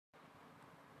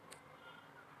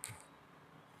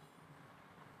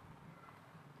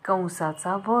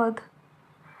कंसाचा वध.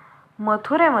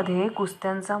 मथुरेमध्ये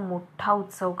कुस्त्यांचा मोठा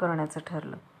उत्सव करण्याचं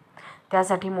ठरलं.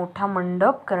 त्यासाठी मोठा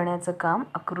मंडप करण्याचं काम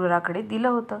अक्रूराकडे दिलं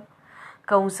होतं.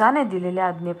 कंसाने दिलेल्या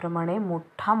आज्ञेप्रमाणे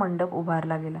मोठा मंडप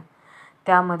उभारला गेला.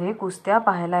 त्यामध्ये कुस्त्या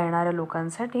पाहायला येणाऱ्या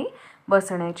लोकांसाठी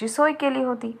बसण्याची सोय केली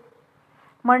होती.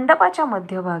 मंडपाच्या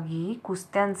मध्यभागी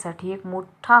कुस्त्यांसाठी एक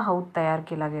मोठा हौद तयार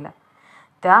केला गेला.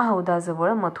 त्या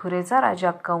हौदाजवळ मथुरेचा राजा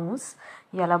कंस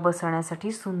याला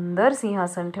बसण्यासाठी सुंदर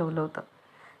सिंहासन ठेवलं होतं.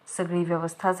 सगळी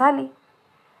व्यवस्था झाली.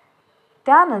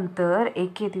 त्यानंतर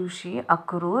एके दिवशी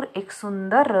अक्रूर एक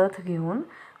सुंदर रथ घेऊन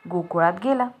गोकुळात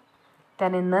गेला.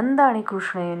 त्याने नंद आणि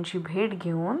कृष्ण यांची भेट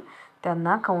घेऊन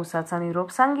त्यांना कंसाचा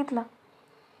निरोप सांगितला.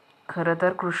 खरं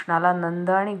तर कृष्णाला नंद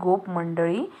आणि गोप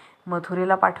मंडळी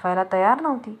मथुरेला पाठवायला तयार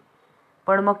नव्हती.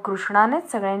 पण मग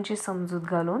कृष्णानेच सगळ्यांची समजूत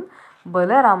घालून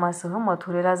बलरामासह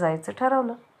मथुरेला जायचं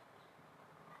ठरवलं.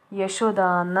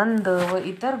 यशोदा, नंद व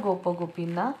इतर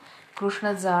गोपगोपींना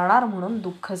कृष्ण जाणार म्हणून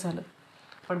दुःख झालं.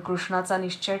 पण कृष्णाचा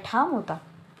निश्चय ठाम होता.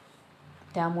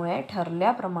 त्यामुळे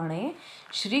ठरल्याप्रमाणे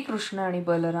श्रीकृष्ण आणि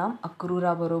बलराम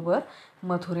अक्रूराबरोबर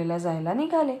मथुरेला जायला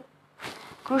निघाले.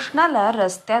 कृष्णाला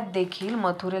रस्त्यात देखील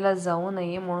मथुरेला जाऊ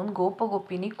नये म्हणून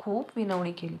गोपगोपींनी खूप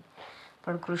विनवणी केली.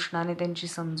 पण कृष्णाने त्यांची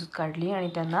समजूत काढली आणि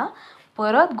त्यांना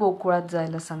परत गोकुळात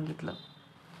जायला सांगितलं.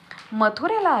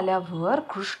 मथुरेला आल्यावर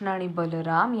कृष्ण आणि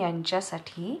बलराम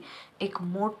यांच्यासाठी एक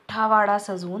मोठा वाडा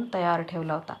सजवून तयार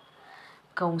ठेवला होता.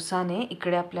 कंसाने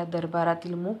इकडे आपल्या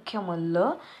दरबारातील मुख्य मल्ल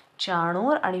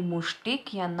चाणूर आणि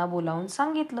मुष्टिक यांना बोलावून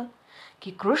सांगितलं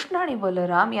की कृष्ण आणि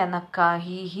बलराम यांना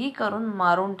काहीही करून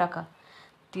मारून टाका.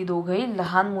 ती दोघंही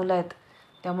लहान मुलं आहेत,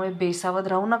 त्यामुळे बेसावध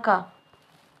राहू नका.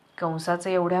 कंसाचं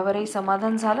एवढ्यावरही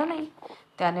समाधान झालं नाही.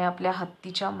 त्याने आपल्या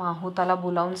हत्तीच्या माहुताला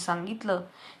बोलावून सांगितलं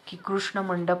की कृष्ण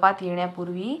मंडपात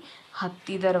येण्यापूर्वी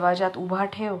हत्ती दरवाजात उभा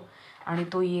ठेव आणि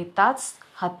तो येताच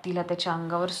हत्तीला त्याच्या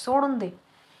अंगावर सोडून दे.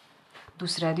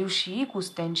 दुसऱ्या दिवशी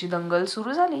कुस्त्यांची दंगल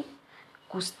सुरू झाली.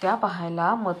 कुस्त्या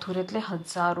पाहायला मथुरेतले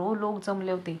हजारो लोक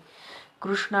जमले होते.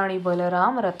 कृष्ण आणि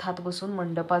बलराम रथात बसून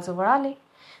मंडपाजवळ आले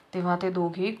तेव्हा ते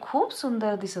दोघे खूप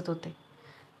सुंदर दिसत होते.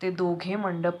 ते दोघे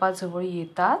मंडपाजवळ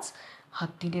येताच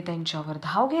हत्तीने त्यांच्यावर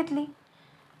धाव घेतली.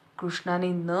 कृष्णाने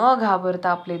न घाबरता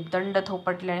आपले दंड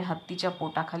थोपटले आणि हत्तीच्या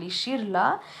पोटाखाली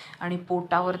शिरला आणि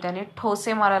पोटावर त्याने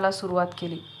ठोसे मारायला सुरुवात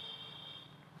केली.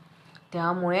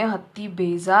 त्यामुळे हत्ती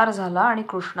बेजार झाला आणि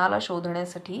कृष्णाला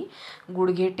शोधण्यासाठी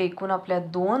गुडघे टेकून आपल्या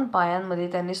 2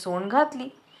 पायांमध्ये त्याने सोंड घातली.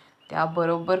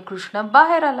 त्याबरोबर कृष्ण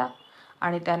बाहेर आला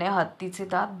आणि त्याने हत्तीचे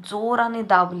दात जोराने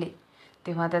दाबले.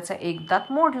 तेव्हा त्याचा एक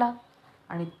दात मोडला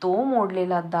आणि तो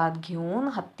मोडलेला दात घेऊन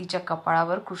हत्तीच्या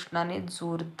कपाळावर कृष्णाने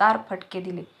जोरदार फटके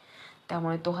दिले.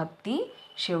 त्यामुळे तो हत्ती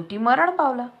शेवटी मरण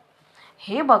पावला.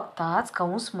 हे बघताच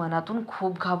कंस मनातून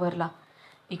खूप घाबरला.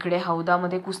 इकडे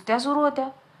हौदामध्ये कुस्त्या सुरू होत्या,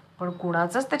 पण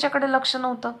कुणाचंच त्याच्याकडे लक्ष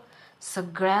नव्हतं.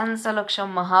 सगळ्यांचं लक्ष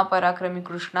महापराक्रमी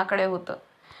कृष्णाकडे होतं.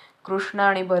 कृष्ण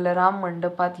आणि बलराम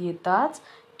मंडपात येताच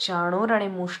चाणूर आणि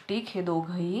मुष्टिक हे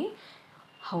दोघंही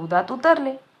हौदात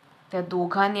उतरले. त्या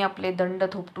दोघांनी आपले दंड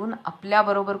थोपटून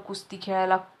आपल्याबरोबर कुस्ती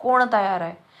खेळायला कोण तयार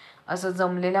आहे असं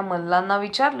जमलेल्या मल्लांना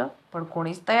विचारलं, पण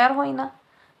कोणीच तयार होईना.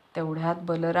 तेवढ्यात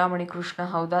बलराम आणि कृष्ण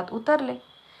हौदात उतरले.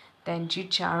 त्यांची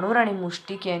चाणूर आणि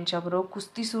मुष्टिक यांच्याबरोबर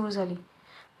कुस्ती सुरू झाली.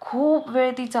 खूप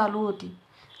वेळ ती चालू होती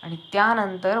आणि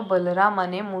त्यानंतर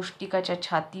बलरामाने मुष्टिकाच्या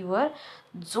छातीवर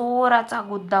जोराचा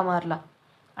गुद्दा मारला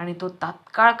आणि तो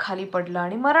तात्काळ खाली पडला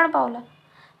आणि मरण पावला.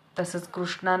 तसंच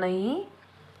कृष्णानंही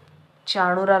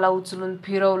चाणूराला उचलून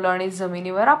फिरवलं आणि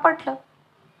जमिनीवर आपटलं.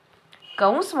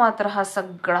 कंस मात्र हा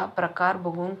सगळा प्रकार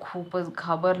बघून खूपच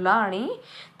घाबरला आणि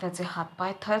त्याचे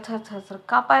हातपाय थरथर थरथर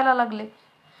कापायला लागले.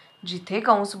 जिथे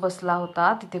कंस बसला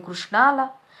होता तिथे कृष्ण आला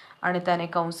आणि त्याने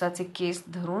कंसाचे केस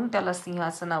धरून त्याला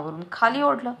सिंहासनावरून खाली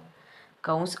ओढलं.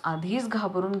 कंस आधीच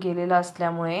घाबरून गेलेला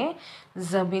असल्यामुळे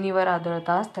जमिनीवर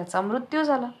आदळताच त्याचा मृत्यू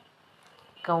झाला.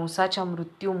 कंसाच्या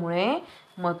मृत्यूमुळे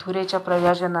मथुरेच्या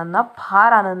प्रजाजनांना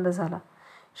फार आनंद झाला.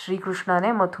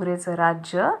 श्रीकृष्णाने मथुरेचं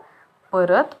राज्य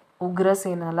परत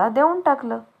उग्रसेनाला देऊन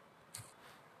टाकलं.